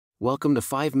Welcome to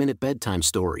 5-Minute Bedtime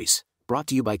Stories, brought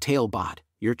to you by TaleBot,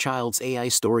 your child's AI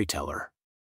storyteller.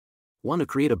 Want to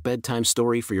create a bedtime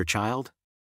story for your child?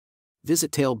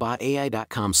 Visit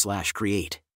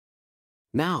talebotai.com/create.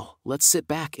 Now, let's sit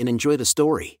back and enjoy the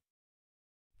story.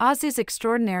 Ozzy's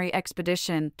Extraordinary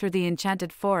Expedition Through the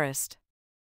Enchanted Forest.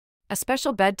 A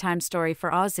special bedtime story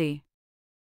for Ozzy.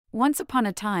 Once upon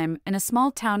a time, in a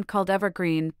small town called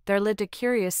Evergreen, there lived a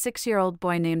curious 6-year-old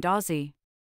boy named Ozzy.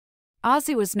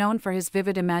 Ozzy was known for his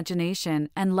vivid imagination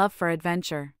and love for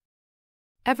adventure.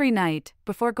 Every night,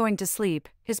 before going to sleep,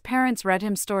 his parents read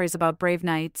him stories about brave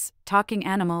knights, talking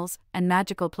animals, and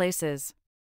magical places.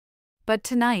 But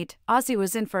tonight, Ozzy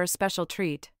was in for a special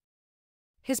treat.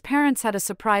 His parents had a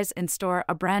surprise in store,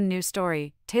 a brand new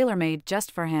story, tailor-made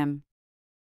just for him.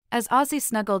 As Ozzy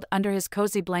snuggled under his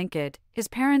cozy blanket, his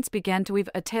parents began to weave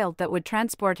a tale that would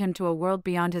transport him to a world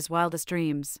beyond his wildest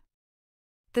dreams.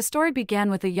 The story began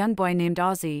with a young boy named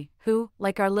Ozzy, who,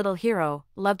 like our little hero,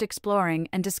 loved exploring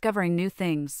and discovering new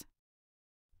things.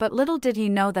 But little did he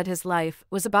know that his life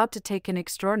was about to take an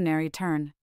extraordinary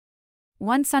turn.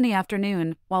 One sunny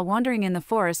afternoon, while wandering in the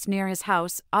forest near his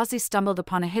house, Ozzy stumbled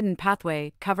upon a hidden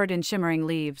pathway covered in shimmering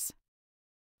leaves.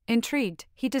 Intrigued,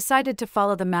 he decided to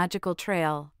follow the magical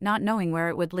trail, not knowing where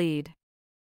it would lead.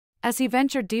 As he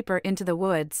ventured deeper into the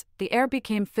woods, the air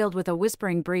became filled with a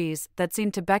whispering breeze that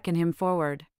seemed to beckon him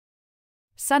forward.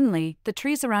 Suddenly, the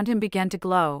trees around him began to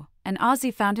glow, and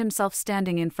Ozzy found himself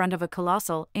standing in front of a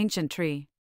colossal, ancient tree.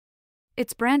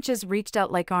 Its branches reached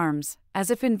out like arms,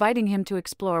 as if inviting him to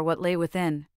explore what lay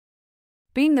within.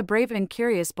 Being the brave and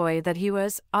curious boy that he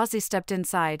was, Ozzy stepped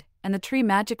inside, and the tree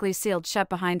magically sealed shut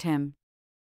behind him.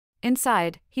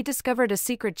 Inside, he discovered a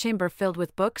secret chamber filled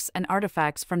with books and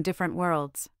artifacts from different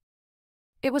worlds.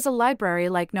 It was a library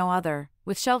like no other,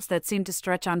 with shelves that seemed to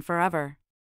stretch on forever.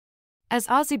 As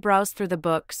Ozzy browsed through the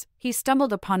books, he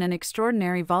stumbled upon an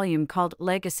extraordinary volume called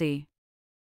Legacy.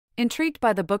 Intrigued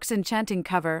by the book's enchanting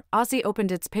cover, Ozzy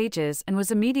opened its pages and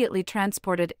was immediately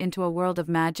transported into a world of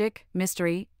magic,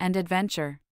 mystery, and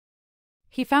adventure.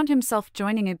 He found himself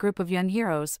joining a group of young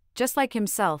heroes, just like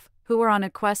himself, who were on a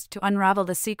quest to unravel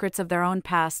the secrets of their own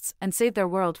pasts and save their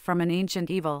world from an ancient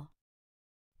evil.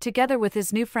 Together with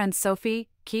his new friends Sophie,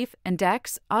 Keith, and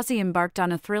Dex, Ozzy embarked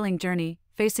on a thrilling journey,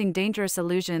 facing dangerous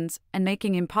illusions and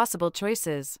making impossible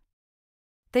choices.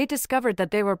 They discovered that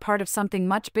they were part of something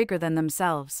much bigger than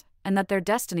themselves, and that their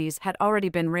destinies had already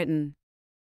been written.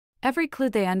 Every clue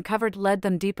they uncovered led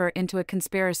them deeper into a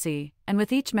conspiracy, and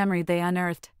with each memory they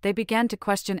unearthed, they began to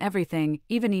question everything,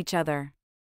 even each other.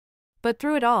 But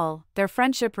through it all, their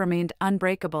friendship remained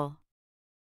unbreakable.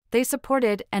 They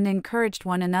supported and encouraged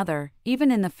one another, even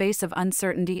in the face of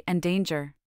uncertainty and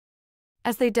danger.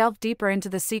 As they delved deeper into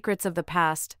the secrets of the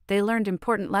past, they learned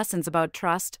important lessons about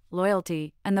trust,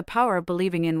 loyalty, and the power of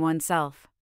believing in oneself.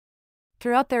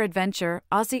 Throughout their adventure,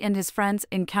 Ozzy and his friends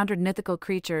encountered mythical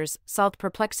creatures, solved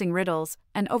perplexing riddles,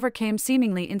 and overcame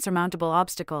seemingly insurmountable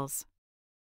obstacles.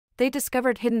 They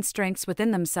discovered hidden strengths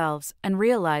within themselves and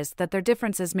realized that their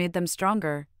differences made them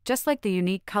stronger, just like the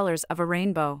unique colors of a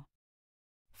rainbow.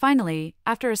 Finally,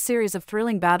 after a series of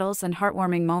thrilling battles and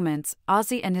heartwarming moments,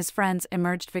 Ozzy and his friends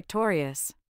emerged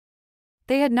victorious.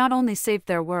 They had not only saved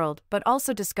their world but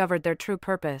also discovered their true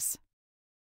purpose.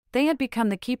 They had become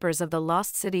the keepers of the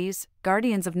lost cities,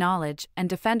 guardians of knowledge, and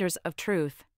defenders of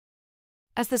truth.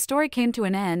 As the story came to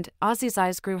an end, Ozzy's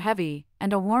eyes grew heavy,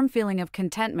 and a warm feeling of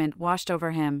contentment washed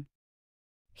over him.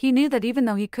 He knew that even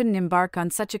though he couldn't embark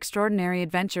on such extraordinary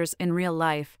adventures in real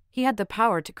life, he had the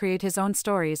power to create his own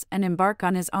stories and embark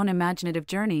on his own imaginative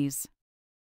journeys.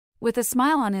 With a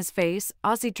smile on his face,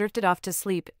 Ozzy drifted off to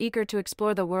sleep, eager to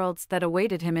explore the worlds that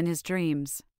awaited him in his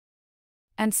dreams.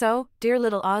 And so, dear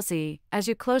little Ozzy, as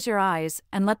you close your eyes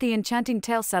and let the enchanting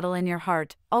tale settle in your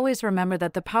heart, always remember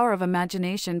that the power of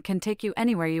imagination can take you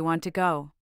anywhere you want to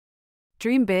go.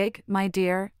 Dream big, my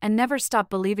dear, and never stop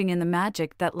believing in the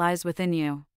magic that lies within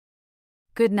you.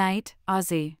 Good night,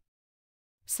 Ozzy.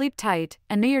 Sleep tight,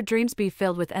 and may your dreams be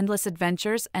filled with endless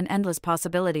adventures and endless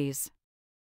possibilities.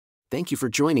 Thank you for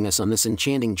joining us on this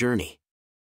enchanting journey.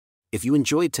 If you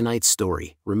enjoyed tonight's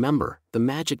story, remember, the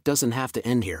magic doesn't have to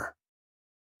end here.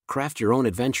 Craft your own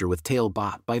adventure with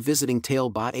TaleBot by visiting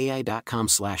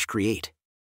talebotai.com/create.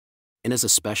 And as a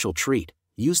special treat,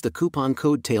 use the coupon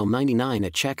code TALE99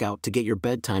 at checkout to get your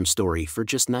bedtime story for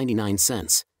just 99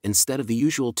 cents, instead of the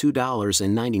usual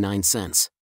 $2.99.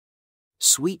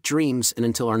 Sweet dreams, and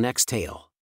until our next tale.